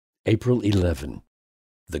April 11,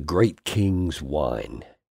 the Great King's Wine.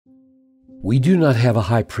 We do not have a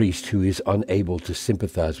high priest who is unable to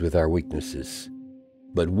sympathize with our weaknesses,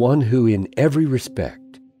 but one who in every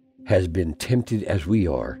respect has been tempted as we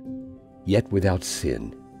are, yet without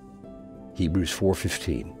sin. Hebrews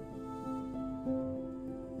 4:15.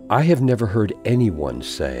 I have never heard anyone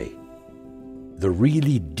say, "The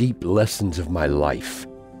really deep lessons of my life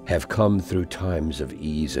have come through times of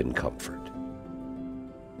ease and comfort."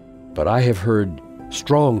 But I have heard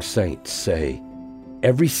strong saints say,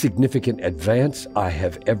 "Every significant advance I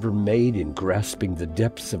have ever made in grasping the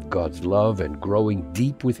depths of God's love and growing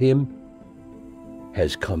deep with Him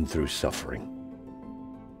has come through suffering."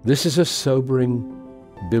 This is a sobering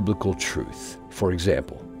biblical truth. For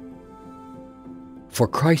example, "For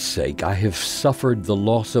Christ's sake I have suffered the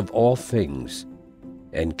loss of all things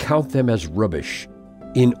and count them as rubbish,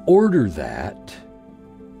 in order that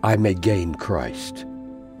I may gain Christ."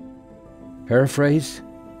 Paraphrase,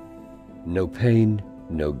 no pain,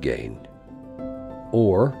 no gain.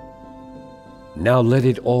 Or, now let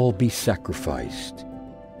it all be sacrificed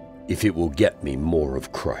if it will get me more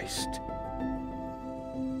of Christ.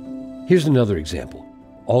 Here's another example.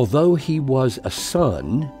 Although he was a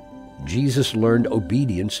son, Jesus learned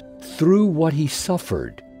obedience through what he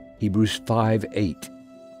suffered. Hebrews 5:8.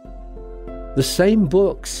 The same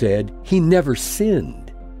book said he never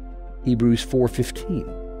sinned. Hebrews 4:15.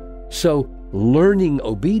 So, learning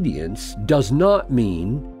obedience does not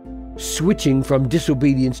mean switching from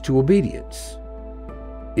disobedience to obedience.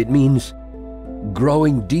 It means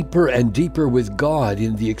growing deeper and deeper with God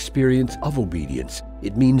in the experience of obedience.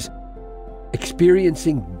 It means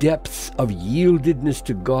experiencing depths of yieldedness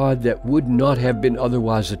to God that would not have been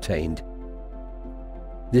otherwise attained.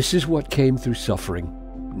 This is what came through suffering.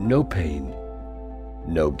 No pain,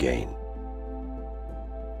 no gain.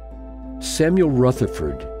 Samuel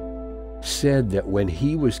Rutherford said that when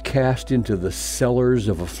he was cast into the cellars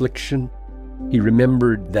of affliction, he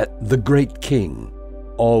remembered that the great king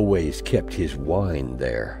always kept his wine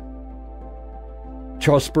there.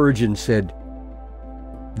 Charles Spurgeon said,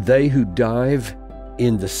 "They who dive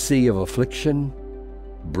in the sea of affliction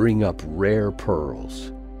bring up rare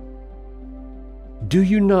pearls." Do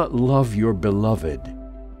you not love your beloved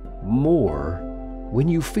more when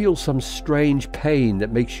you feel some strange pain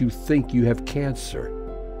that makes you think you have cancer?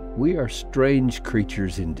 We are strange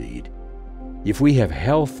creatures indeed. If we have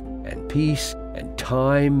health and peace and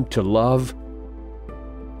time to love,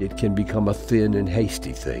 it can become a thin and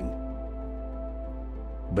hasty thing.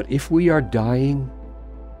 But if we are dying,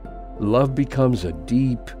 love becomes a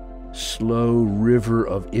deep, slow river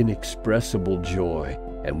of inexpressible joy,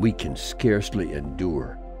 and we can scarcely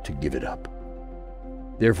endure to give it up.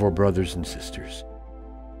 Therefore, brothers and sisters,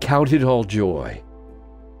 count it all joy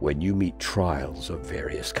when you meet trials of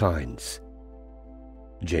various kinds.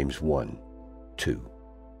 James 1:2.